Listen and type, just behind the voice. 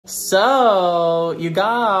So, you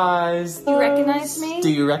guys. You recognize me?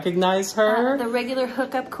 Do you recognize her? The regular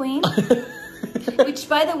hookup queen. Which,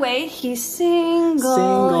 by the way, he's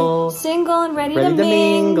single. Single and ready to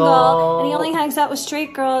mingle. And he only hangs out with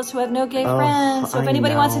straight girls who have no gay friends. So if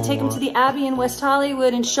anybody wants to take him to the Abbey in West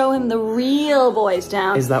Hollywood and show him the real boys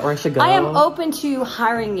down. Is that where I should go? I am open to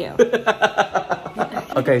hiring you.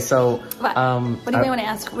 Okay, so... What do you want to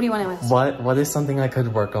ask? What do you want to ask? What is something I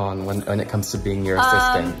could work on when it comes to being your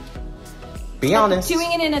assistant? Be honest.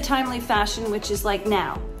 Doing it in a timely fashion, which is like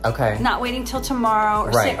now. Okay. Not waiting till tomorrow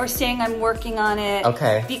or saying I'm working on it.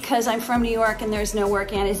 Okay. Because I'm from New York and there's no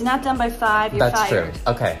work on it. It's not done by 5, you're fired. That's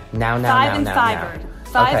true. Okay. Now. 5 and fired.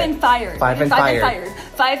 5 and fired. 5 and fired.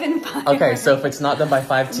 5 and fired. Okay, so if it's not done by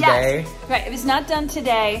 5 today. Yes. Right. If it's not done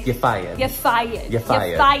today. You're fired. You're fired. You're fired.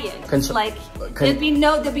 You're fired. Like there'll be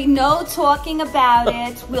no talking about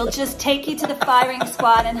it. We'll just take you to the firing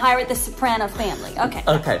squad and hire the Soprano family. Okay.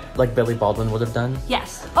 Okay. Like Billy Baldwin would have done?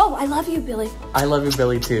 Yes. Oh, I love you, Billy. I love you,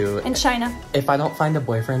 Billy, too. In China. If I don't find a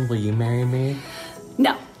boyfriend, will you marry me?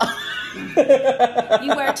 No.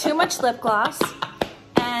 You wear too much lip gloss.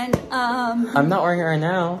 And I'm not wearing it right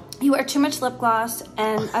now. You wear too much lip gloss,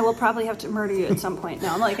 and I will probably have to murder you at some point.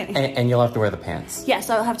 No, I'm like anything. And you'll have to wear the pants. Yes,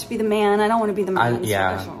 I'll have to be the man. I don't want to be the man.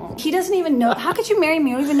 Yeah. He doesn't even know. How could you marry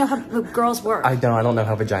me? You don't even know how the girls work. I don't know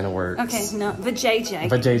how vagina works. Okay, no. Vajayjay.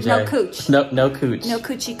 Vajayjay. No cooch. No cooch. No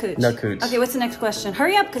coochie cooch. No cooch. Okay, what's the next question?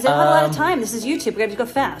 Hurry up, because I don't have a lot of time. This is YouTube. We got to go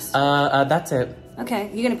fast. That's it. Okay,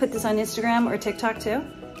 you going to put this on Instagram or TikTok too?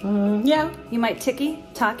 Yeah. You might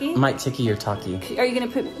talkie? Might ticky or talkie. Are you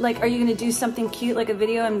gonna are you gonna do something cute like a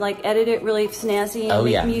video and like edit it really snazzy and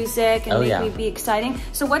make music and make me be exciting?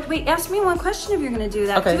 So wait, ask me one question if you're gonna do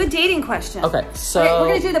that. Okay. Do a dating question. Okay, so we're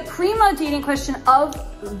gonna do the primo dating question of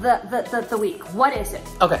the week. What is it?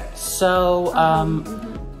 Okay, so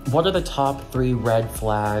what are the top 3 red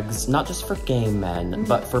flags, not just for gay men,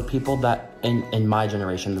 but for people that in my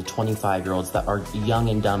generation, the 25-year-olds that are young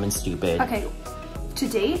and dumb and stupid? Okay. To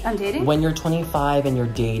date? On dating? When you're 25 and you're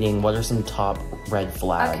dating, what are some top red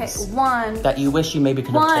flags? Okay, one. That you wish you maybe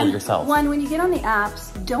could have told yourself. One, when you get on the apps,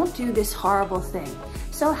 don't do this horrible thing.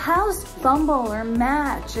 So how's Bumble or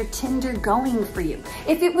Match or Tinder going for you?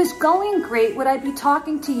 If it was going great, would I be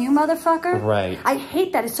talking to you, motherfucker? Right. I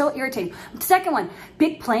hate that. It's so irritating. Second one,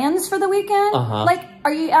 big plans for the weekend? Like,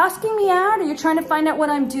 are you asking me out or are you trying to find out what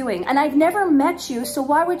I'm doing? And I've never met you, so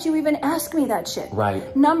why would you even ask me that shit?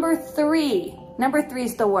 Right. Number 3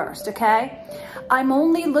 is the worst, okay? I'm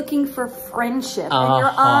only looking for friendship. And you're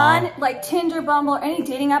on like Tinder, Bumble, or any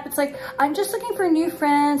dating app. It's like, I'm just looking for new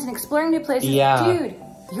friends and exploring new places. Yeah. Dude,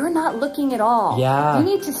 you're not looking at all. Yeah. You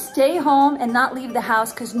need to stay home and not leave the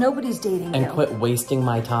house because nobody's dating you. And quit wasting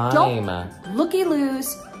my time. Don't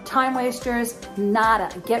looky-loos, time wasters, nada.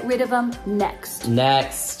 Get rid of them next.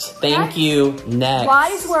 Next. Thank you. Next.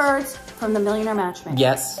 Wise words from the Millionaire Matchmaker.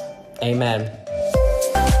 Yes. Amen.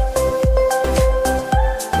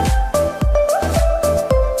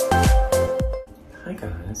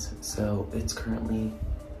 So it's currently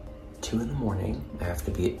 2 in the morning. I have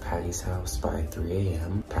to be at Patty's house by 3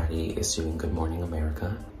 a.m. Patty is doing Good Morning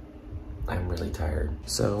America. I'm really tired.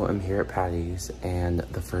 So I'm here at Patty's and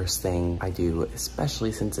the first thing I do,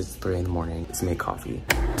 especially since it's 3 in the morning, is make coffee.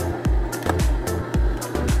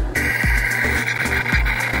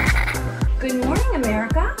 Good morning,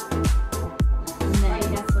 America.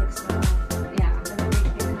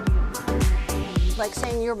 Like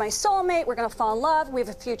saying you're my soulmate, we're gonna fall in love, we have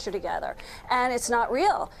a future together. And it's not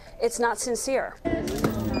real, it's not sincere.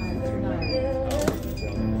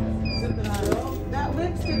 That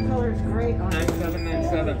lipstick color is great on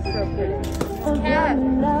 9797. So pretty. Cat.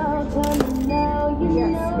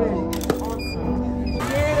 Yes, good. Awesome.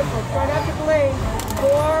 Beautiful. Try not to blink.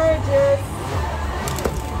 Gorgeous.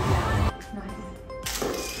 Nice.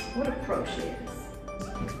 What a pro she is.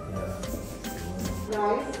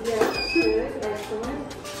 Nice, yes, good, excellent,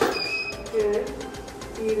 good,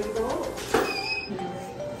 beautiful.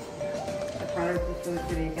 The product is really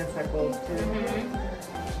pretty against that gold too.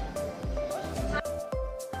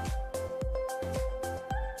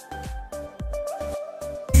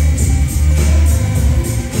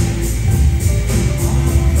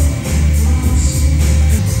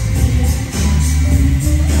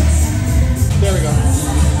 There we go.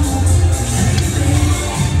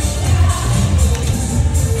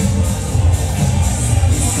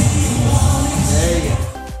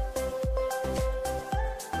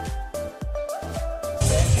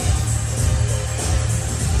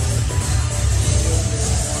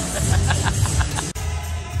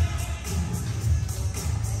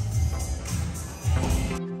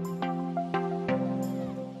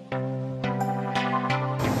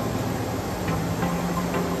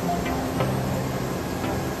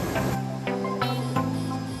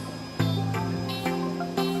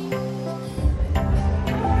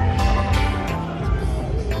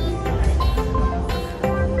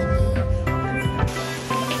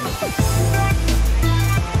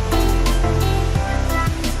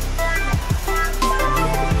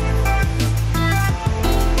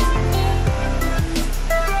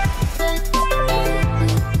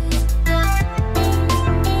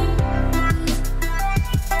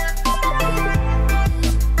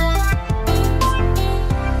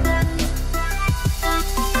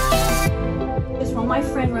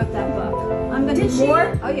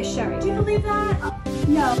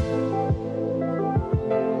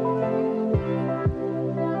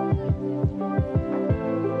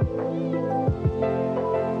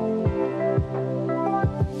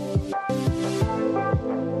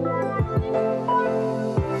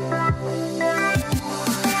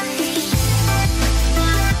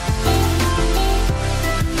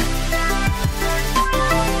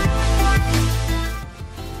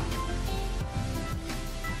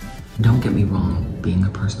 Don't get me wrong, being a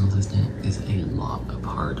personal assistant is a lot of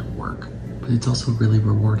hard work, but it's also really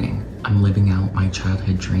rewarding. I'm living out my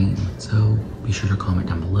childhood dream, so be sure to comment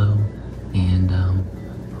down below, and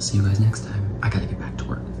I'll see you guys next time. I gotta get back to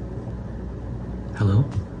work. Hello?